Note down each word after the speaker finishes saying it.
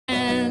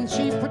and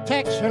she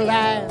protects her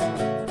land.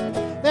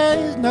 There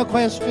is no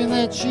question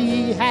that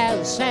she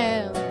has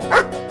sand.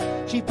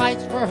 She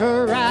fights for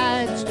her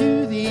rights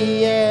to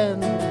the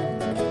end.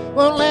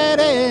 Won't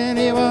let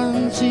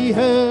anyone see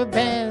her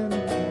bend.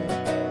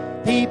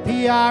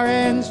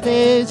 PPRN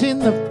stays in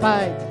the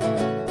fight,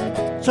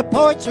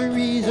 supports her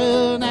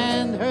reason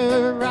and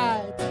her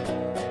right.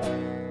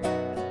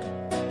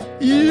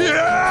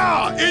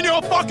 Yeah! In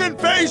your fucking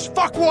face,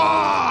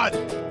 fuckwad!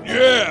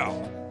 Yeah!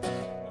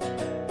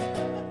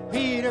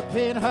 Peter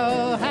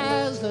Pinhole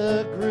has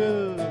the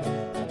groove.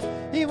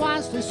 He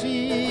wants to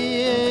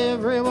see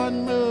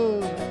everyone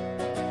move.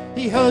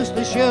 He hosts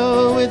a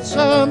show with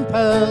some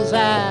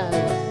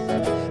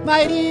pizzazz.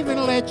 Might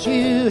even let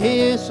you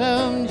hear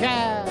some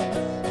jazz.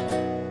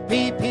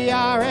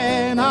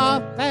 PPRN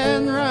off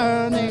and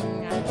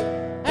running,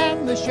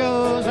 and the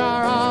shows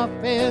are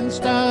often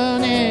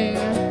stunning.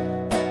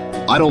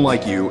 I don't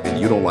like you, and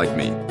you don't like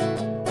me.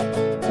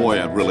 Boy,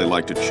 I'd really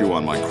like to chew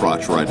on my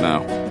crotch right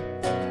now.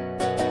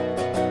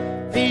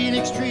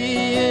 Phoenix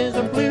Tree is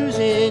a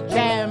bluesy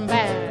jam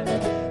band.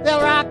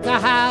 They'll rock the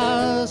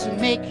house and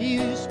make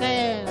you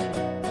stand.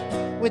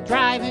 With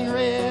driving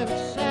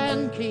riffs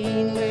and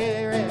keen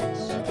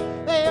lyrics,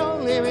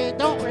 they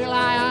don't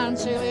rely on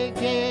silly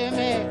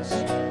gimmicks.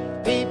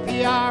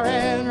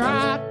 PPRN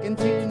rockin'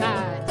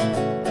 tonight.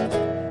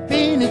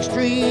 Phoenix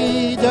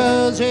Tree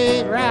does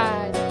it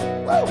right.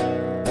 Woo!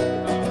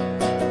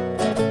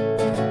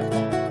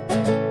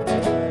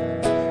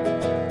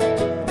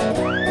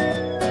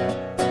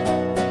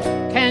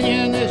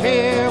 Canyon is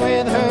here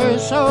with her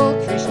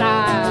sultry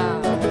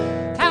style.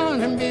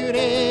 Talent and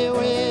beauty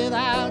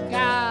without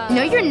guile.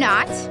 No, you're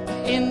not.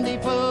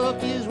 Indie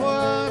folk is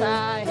what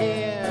I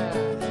hear.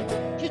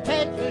 She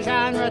takes the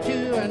genre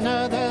to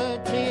another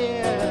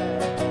tier.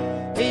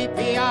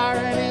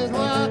 PPRN is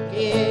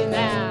lucky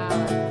now.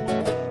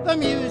 The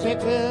music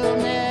will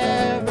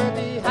never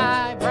be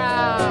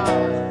highbrow.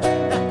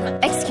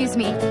 Excuse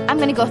me, I'm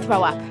gonna go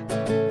throw up.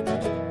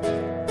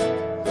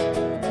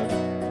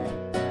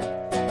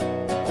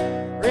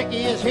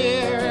 Ricky is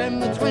here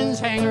and the twins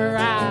hang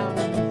around.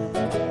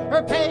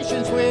 Her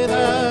patience with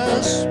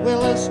us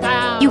will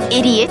astound. You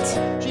idiot.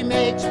 She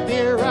makes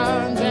beer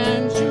runs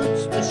and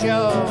shoots the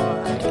show.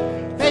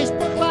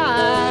 Facebook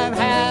Live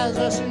has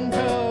us in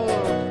tow.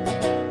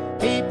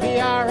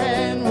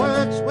 PPRN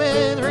works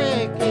with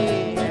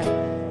Ricky,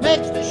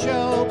 makes the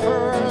show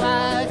purr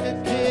like a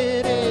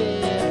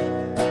kitty.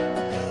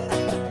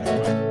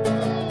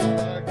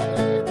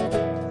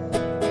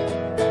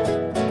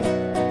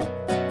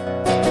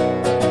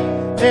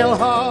 Bill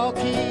Hall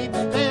keeps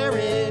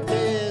very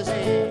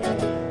busy.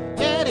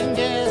 Getting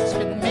guests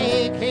can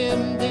make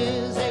him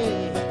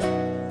dizzy.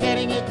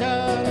 Getting it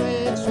done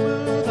with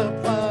smooth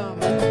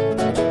aplomb.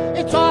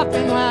 It's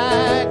often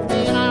like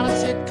being on a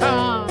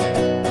sitcom.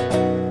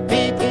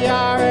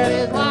 PPRN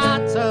is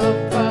lots of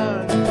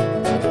fun.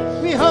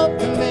 We hope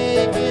to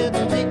make it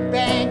a big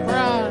bank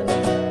run.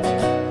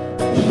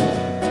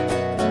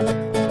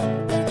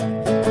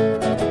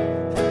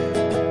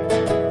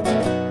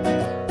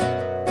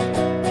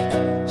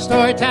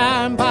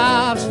 Storytime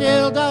Bob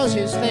still does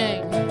his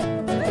thing.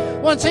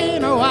 Once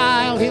in a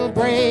while he'll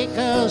break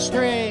a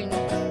string.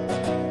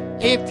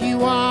 If you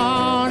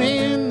want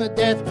in the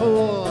death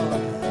pool,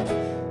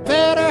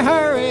 better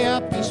hurry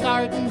up, he's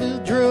starting to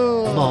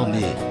drool.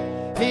 Mommy.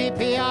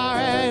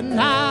 PPRN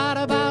not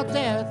about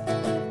death,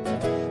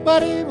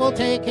 but it will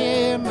take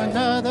him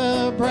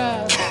another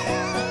breath.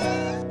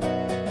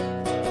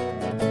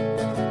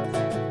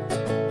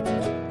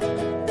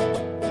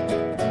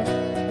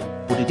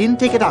 Put it in,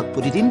 take it out.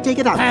 Put it in, take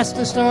it out. That's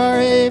the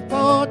story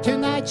for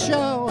tonight's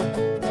show.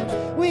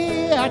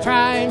 We are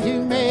trying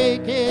to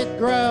make it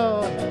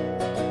grow.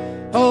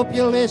 Hope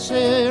you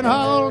listen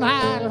all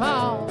night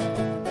long.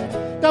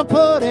 Don't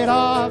put it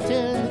off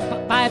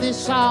till by this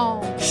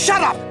song.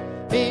 Shut up!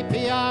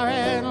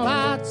 PPRN,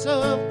 lots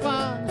of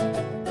fun.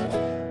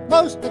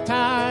 Most of the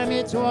time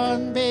it's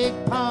one big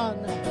pun.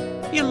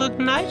 You look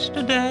nice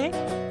today.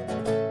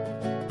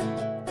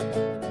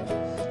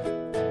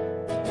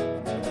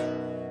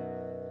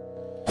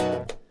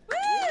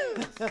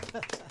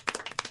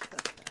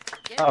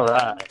 All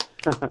right.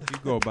 You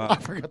go I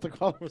about. forgot the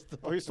caller was still.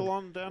 Are you still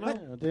on, Dano?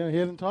 Yeah, Dan, he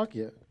hadn't talked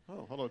yet.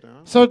 Oh, hello,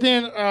 Dan. So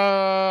Dan,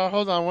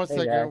 hold on one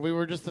second. guys. We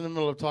were just in the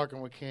middle of talking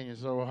with Canyon.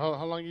 So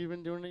how long you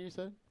been doing it? You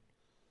said?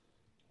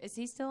 Is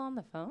he still on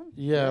the phone?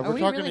 Yeah, Are we're we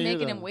talking really to you.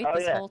 making though. him wait Oh,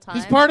 this yeah. whole time?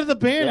 He's part of the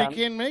band. Yeah. He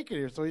can't make it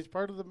here, so he's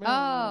part of the band.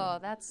 Oh,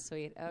 that's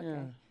sweet. Okay.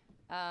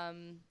 Yeah.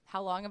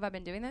 How long have I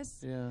been doing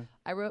this? Yeah.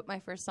 I wrote my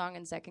first song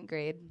in second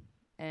grade,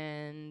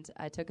 and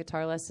I took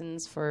guitar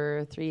lessons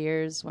for 3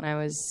 years when I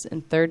was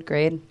in third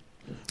grade.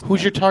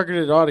 Who's your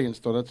targeted audience,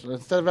 though? That's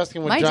instead of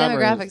asking what My genre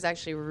demographic's is.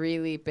 actually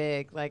really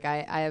big. Like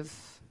I have,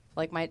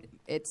 like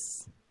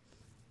it's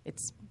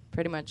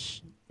pretty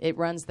much, it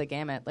runs the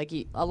gamut. Like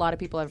a lot of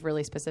people have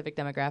really specific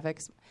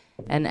demographics,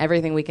 and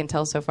everything we can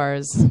tell so far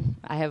is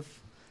I have.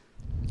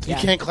 You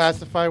can't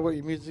classify what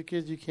your music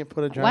is. You can't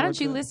put a genre. Why don't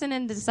you to it? listen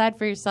and decide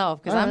for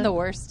yourself? Because All I'm right.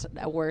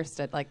 the worst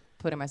at like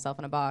putting myself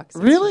in a box.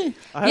 Really?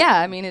 Yeah,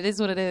 I mean, it is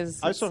what it is.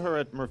 I saw her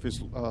at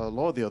Murphy's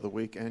Law the other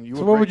week, and you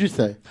So were what great. would you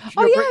say?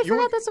 Oh, were yeah, great- I you were-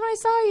 forgot that's when I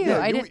saw you.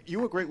 Yeah, you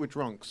were great with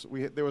drunks.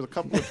 There was a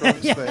couple of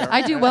drunks there.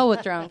 I do well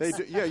with drunks.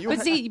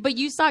 But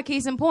you saw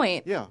case in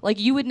point. Yeah. Like,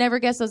 you would never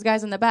guess those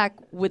guys in the back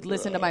would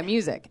listen to my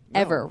music,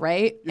 ever,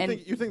 right?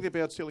 You think they'd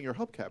be out stealing your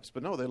hubcaps,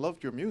 but no, they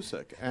loved your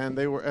music, and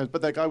they were.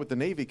 But that guy with the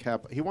navy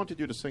cap, he wanted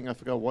you to sing. I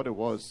forgot what it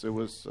was. It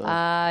was.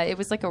 It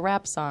was like a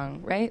rap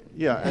song, right?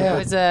 Yeah. It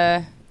was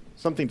a.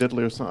 Something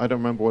diddly or something. I don't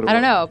remember what it was. I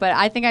don't know, but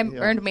I think I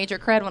earned major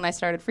cred when I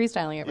started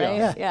freestyling it,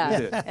 right? Yeah. You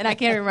did. And I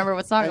can't remember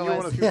what song And it you're was.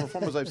 one of the few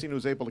performers I've seen who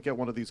was able to get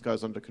one of these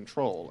guys under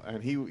control,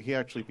 and he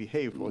actually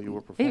behaved while you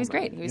were performing. He was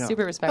great. He was Yeah.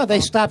 super Oh, respectful. they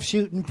stopped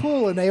shooting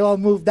pool and they all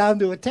moved down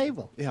to a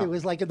table. Yeah. It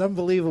was like an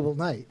unbelievable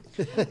night.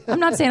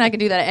 I'm not saying I can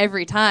do that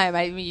every time.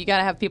 I mean, you got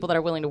to have people that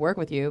are willing to work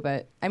with you.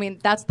 But I mean,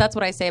 that's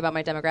what I say about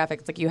my demographic.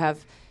 It's like you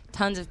have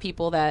tons of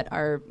people that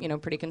are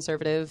pretty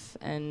conservative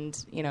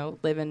and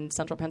live in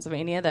central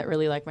Pennsylvania that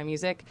really like my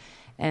music,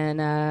 and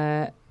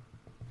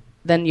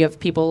then you have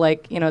people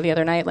like the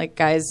other night, like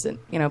guys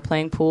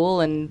playing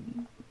pool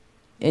and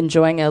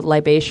enjoying a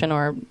libation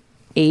or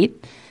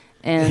 8,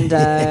 and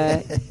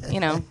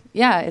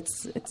yeah,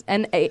 it's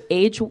and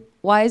age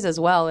wise as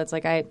well. It's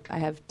like I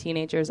have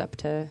teenagers up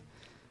to.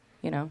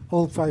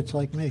 Old farts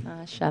like me.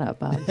 Shut up,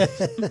 Bob.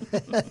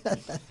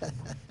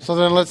 So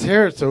then let's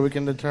hear it so we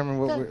can determine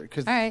what we're.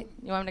 All right,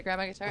 you want me to grab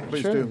my guitar?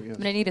 Please Sure. do. I'm Yes.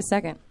 gonna need a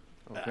second.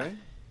 Okay.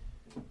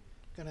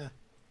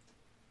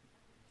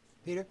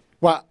 Peter,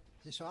 Well,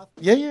 is this off?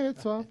 yeah,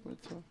 it's off.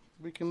 It's off.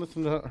 We can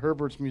listen to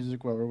Herbert's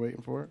music while we're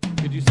waiting for it.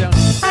 Could you sound?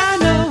 I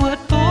know what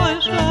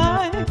boys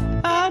like.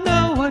 I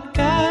know what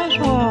guys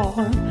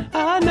want.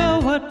 I know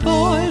what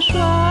boys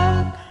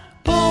like.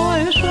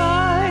 Boys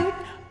like.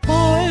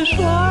 Boys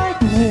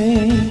like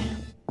me.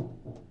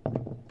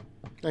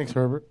 Thanks,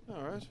 Herbert.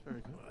 All right.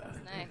 Very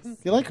good. Nice.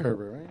 You like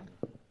Herbert, right?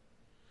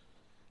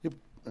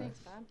 Thanks,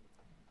 Bob.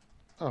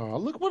 Oh,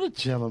 look what a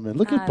gentleman!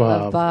 Look at I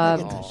Bob. love Bob.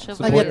 I She'll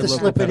get be to a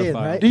slip it in, pedophile.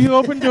 right? Do you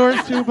open doors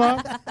too,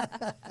 Bob?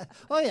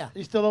 Oh, yeah.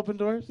 You still open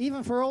doors?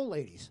 Even for old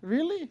ladies.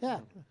 Really? Yeah.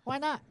 Why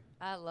not?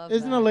 I love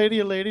Isn't that. a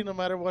lady no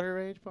matter what her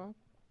age, Bob?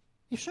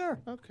 You sure?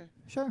 Okay.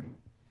 Sure.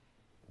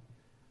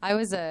 I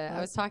was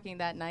talking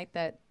that night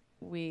that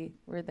we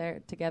were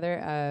there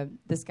together.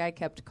 This guy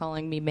kept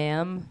calling me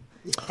ma'am,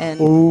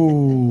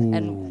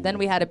 and then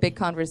we had a big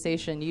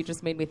conversation. You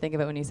just made me think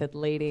of it when you said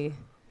lady.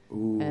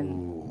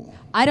 And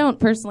I don't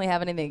personally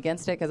have anything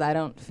against it because I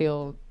don't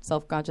feel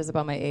self-conscious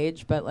about my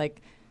age, but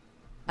like,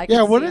 I can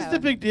Yeah, what see is how- the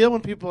big deal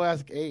when people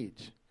ask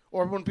age?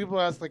 Or when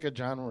people ask like a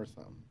genre or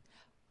something?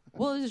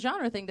 Well, the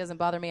genre thing doesn't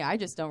bother me. I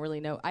just don't really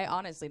know. I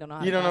honestly don't know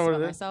how You to don't know ask what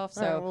about it is? myself.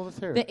 All right, So well, let's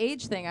hear it. the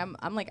age thing, I'm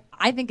like,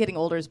 I think getting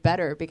older is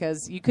better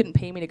because you couldn't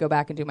pay me to go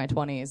back and do my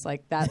 20s.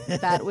 Like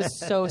that was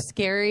so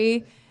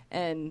scary.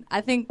 And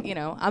I think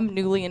I'm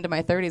newly into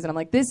my 30s, and I'm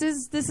like, this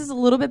is a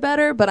little bit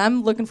better, but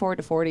I'm looking forward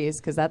to 40s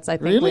because that's I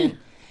think Really? when-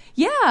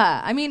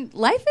 yeah, I mean,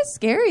 life is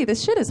scary.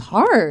 This shit is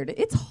hard.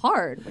 It's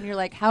hard when you're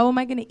like, how am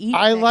I going to eat?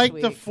 I next like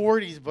week? the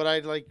 40s,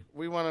 but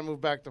we want to move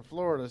back to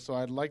Florida, so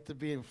I'd like to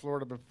be in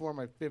Florida before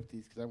my 50s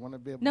because I want to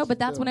be able No, to but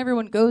that's still- when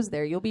everyone goes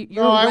there. You're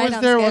No, I right was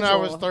on there when I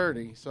was schedule.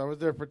 30, so I was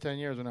there for 10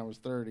 years when I was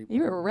 30.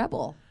 You were a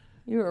rebel.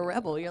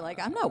 You're like,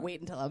 I'm not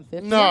waiting until I'm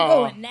 50. No. I'm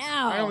going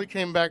now. I only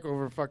came back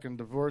over fucking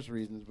divorce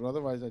reasons, but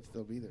otherwise I'd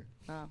still be there.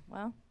 Oh,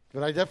 well,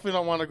 But I definitely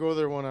don't want to go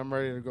there when I'm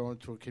ready to go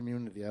into a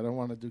community. I don't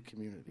want to do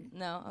community.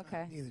 no,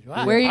 okay. Neither do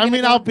I. Where are you I gonna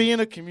mean, go? I'll be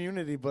in a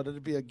community, but it'll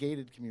be a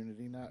gated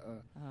community, not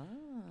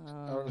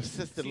Oh.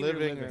 assisted Senior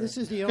living. living. This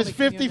is the only Because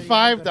community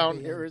 55 I'm gonna down be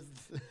in. here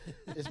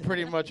is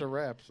pretty much a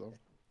wrap. So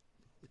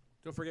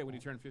Don't forget, when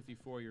you turn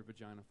 54, your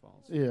vagina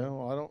falls. yeah,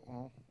 well, I don't.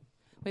 Well,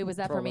 Wait, was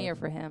that for me Probably. or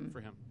for him? For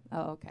him.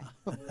 Oh, okay.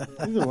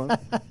 either one.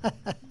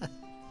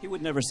 He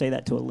would never say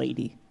that to a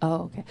lady.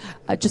 Oh, okay.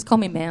 Just call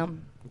me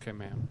ma'am. Okay,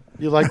 ma'am.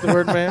 You like the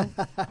word, ma'am?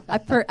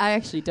 I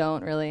actually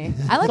don't really.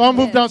 I like. Don't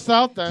move ma'am. down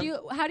south then.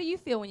 How do you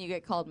feel when you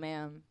get called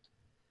ma'am?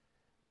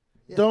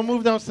 Don't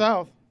move down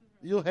south.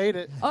 You'll hate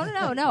it. Oh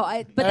no.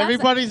 But that's-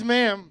 Everybody's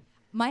ma'am.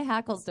 my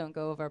hackles don't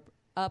go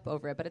up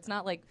over it, but it's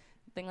not like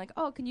thing like,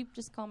 oh, can you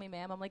just call me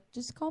ma'am? I'm like,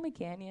 just call me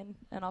Canyon,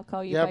 and I'll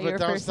call you Yeah, by but your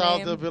down first south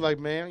name. they'll be like,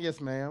 ma'am, yes,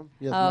 ma'am,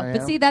 yes, Oh, ma'am.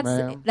 but see, that's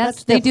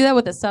That's they do that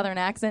with a southern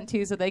accent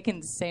too, so they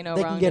can say no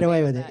They wrong. can get to me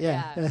away with it, that.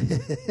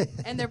 yeah.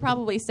 And they're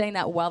probably saying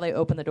that while they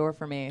open the door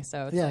for me,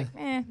 so it's Yeah. like,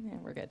 yeah,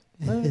 we're good.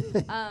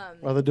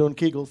 While they're doing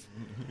Kegels.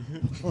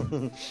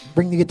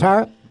 Bring the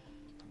guitar up.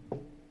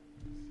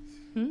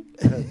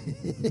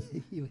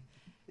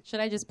 Should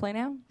I just play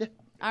now? Yeah.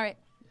 All right.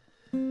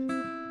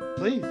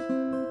 Please.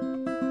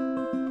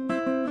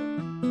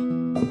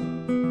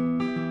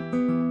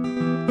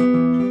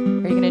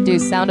 Are you gonna do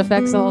sound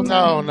effects the whole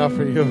time? No, not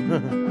for you.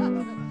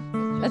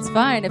 That's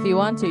fine if you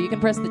want to. You can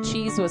press the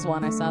cheese was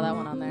one. I saw that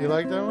one on there. You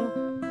like that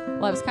one?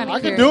 Well, I was kind of. I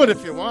can do it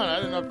if you want. I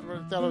didn't know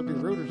if that would be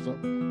rude or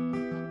something.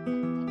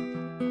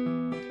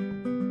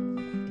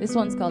 This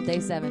one's called Day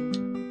 7.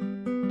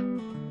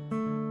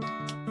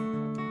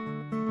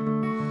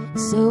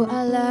 So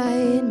I lie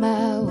in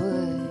my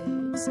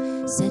words,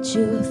 set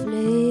you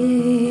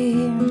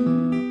aflame.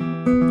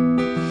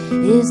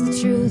 Is the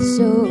truth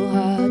so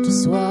hard to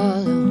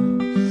swallow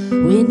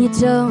when your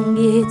tongue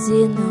gets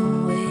in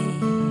the way?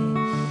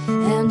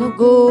 And don't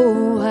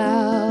go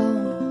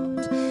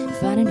out and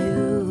find a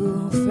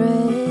new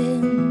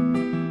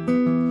friend,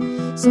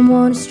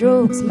 someone who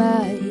strokes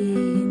my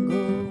ego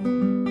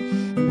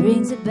and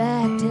brings it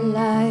back to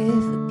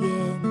life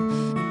again.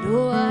 And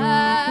oh,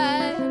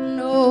 I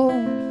know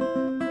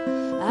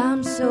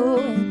I'm so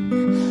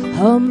in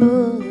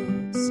humble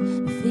oats,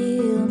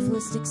 field full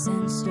of sticks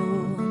and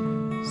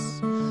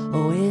stones,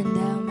 weighing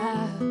down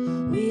my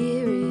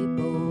weary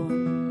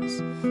bones.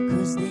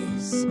 'Cause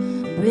this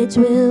bridge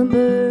will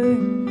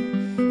burn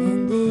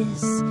and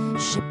this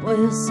ship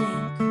will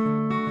sink.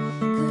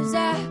 'Cause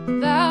I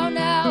vow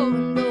now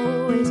and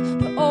always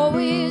to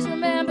always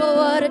remember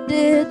what I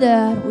did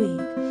that week.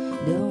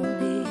 And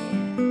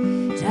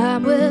only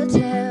time will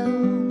tell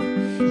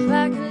if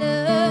I can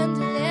learn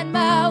to let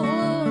my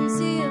wounds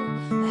heal.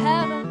 I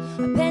have a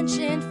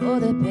penchant for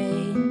the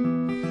pain.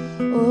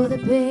 Oh, the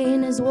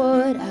pain is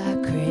what I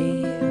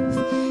crave.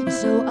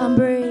 So I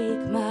break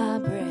my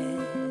bread,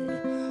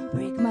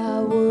 break my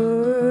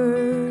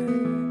word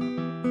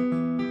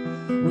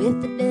with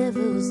the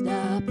devil's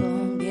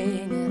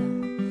doppelganger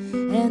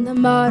and the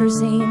martyr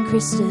Saint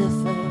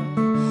Christopher.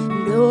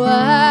 No,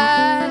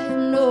 I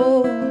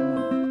know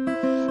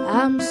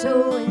I'm so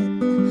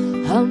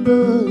in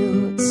humble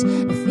oats, a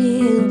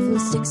field full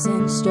of sticks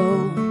and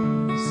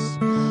stones,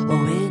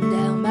 weighing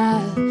down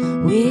my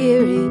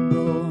weary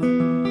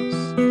bones.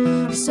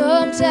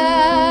 Sometimes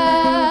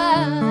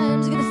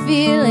I get the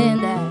feeling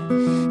that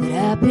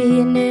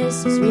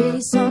happiness is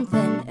really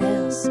something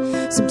else.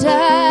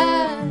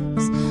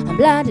 Sometimes I'm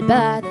blinded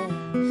by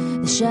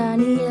the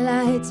shiny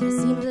lights and I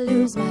seem to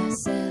lose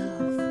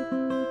myself.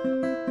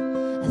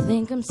 I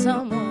think I'm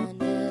someone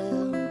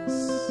else.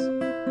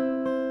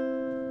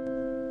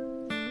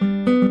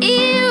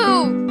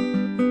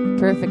 Ew!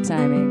 Perfect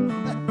timing.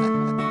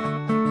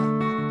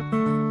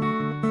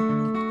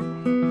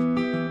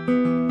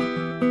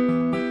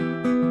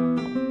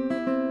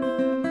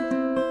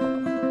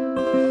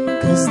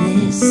 'Cause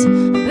this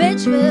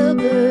bridge will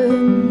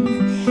burn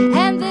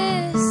and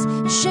this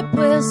ship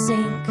will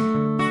sink.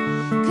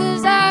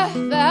 'Cause I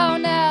vow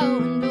now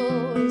and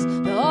always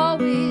to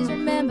always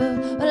remember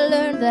what I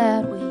learned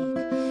that week.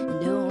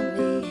 And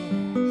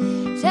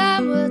only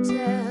time will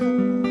tell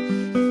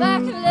if I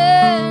can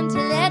learn to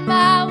let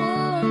my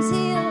wounds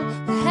heal.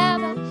 I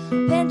have a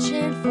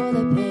penchant for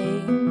the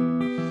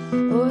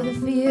pain, or the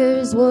fear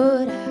is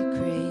what I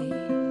crave.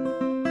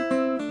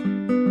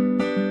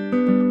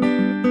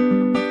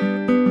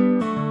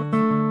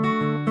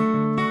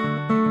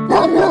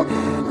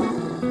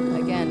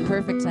 Again,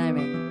 perfect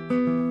timing.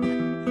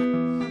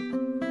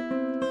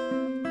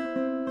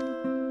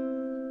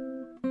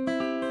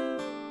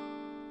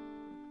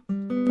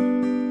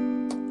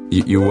 Do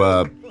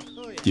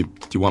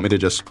you want me to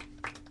just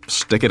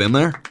stick it in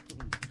there?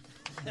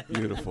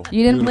 Beautiful.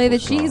 You didn't play the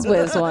Cheese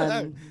Whiz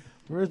one.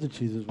 Where's the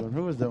Cheeses one?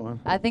 Who was that one?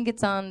 I think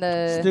it's on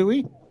the...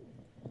 Stewie?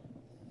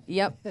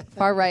 Yep,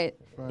 far right.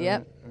 Far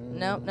Yep. right.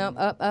 Nope, nope,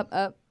 up, up,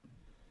 up.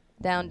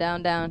 Down,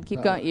 down, down.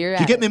 Keep going. You're Did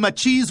you at get it. me my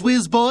cheese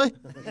whiz, boy?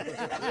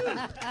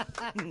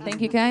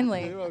 Thank you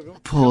kindly.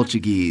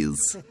 Portuguese.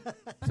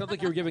 Sounds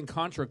like you were giving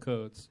Contra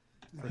codes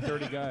for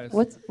 30 guys.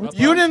 What's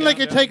You didn't like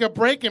it take a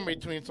break in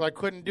between, so I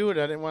couldn't do it.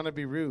 I didn't want to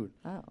be rude.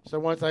 Oh. So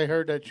once I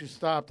heard that you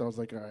stopped, I was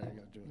like, all right, I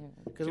got to do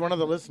it. Because one of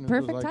the listeners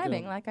Perfect was like,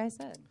 timing, like I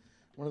said.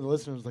 one of the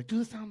listeners was like, do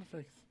the sound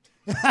effects.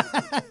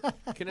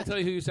 Can I tell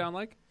you who you sound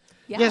like?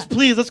 Yeah. Yes,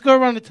 please. Let's go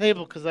around the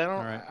table because I don't.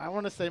 All right. I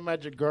want to say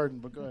Magic Garden,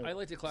 but go ahead. I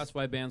like to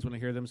classify bands when I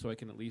hear them, so I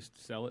can at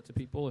least sell it to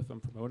people if I'm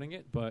promoting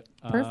it. But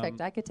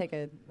Perfect. I could take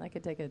a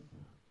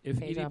if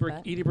page Edie, off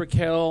that. Edie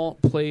Brickell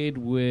played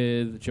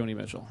with Joni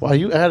Mitchell. Wow,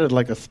 you added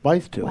like a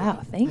spice to it.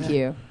 Wow, thank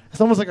you.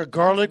 It's almost like a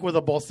garlic with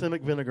a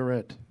balsamic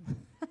vinaigrette.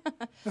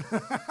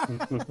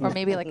 Or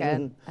maybe like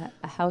a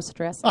house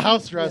dressing. A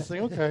house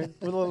dressing, okay,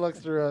 with a little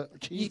extra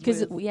cheese.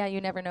 Because whiz.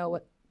 you never know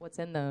what's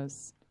in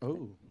those.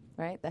 Oh.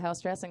 Right? The house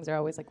dressings are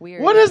always like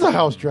weird. What is a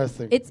house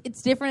dressing?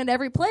 It's different at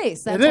every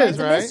place. That's It why is, it's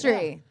a right?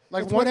 mystery.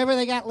 Like It's whatever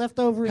they got left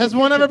over. in Has the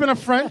one ever kitchen. been a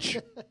French?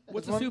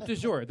 What's a soup du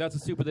jour? That's a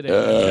soup of the day.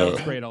 Sounds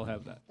great. I'll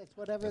have that. It's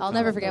whatever I'll it's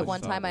never left forget over. one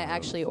time I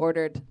actually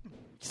ordered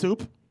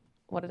Soup?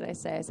 what did I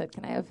say? I said,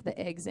 "Can I have the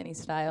eggs any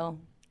style?"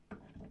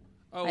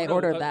 Oh, I no,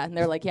 ordered that, and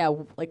they're like, "Yeah,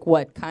 like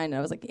what kind?" And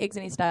I was like, "Eggs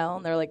any style,"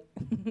 and they're like,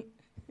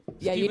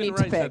 "Yeah, you Stephen need Wright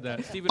to pick." said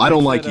that. Stephen I don't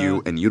Wright like said,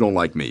 you, and you don't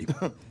like me.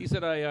 He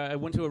said I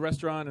went to a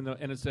restaurant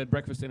and it said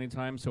breakfast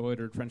anytime, so I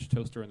ordered French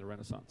toaster in the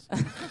Renaissance.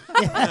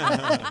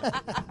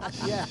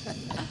 Yeah.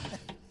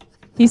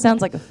 He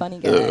sounds like a funny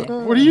guy.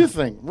 What do you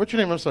think? What's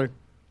your name? I'm sorry.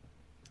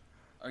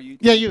 Are you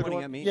Yeah, you. pointing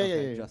the at me? Yeah,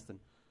 Okay, yeah. Justin.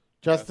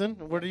 Justin,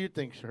 what do you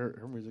think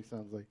her music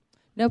sounds like?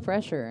 No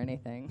pressure or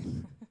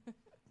anything.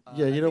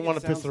 Yeah, you I don't think wanna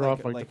it piss sounds her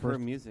off like the her first-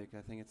 music.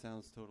 I think it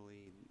sounds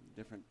totally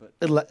different, but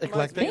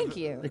Eclectic? Thank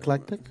you.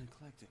 Eclectic?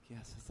 Eclectic,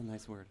 yes, that's a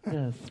nice word.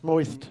 Yes,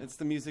 moist. It's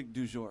the music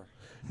du jour.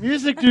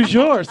 Music du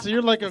jour. So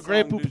you're like a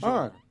Grey Song du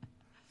Poupon.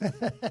 jour.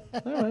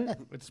 All right.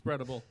 It's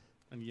spreadable.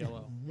 and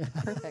yellow.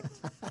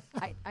 Perfect.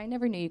 I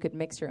never knew you could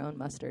mix your own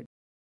mustard.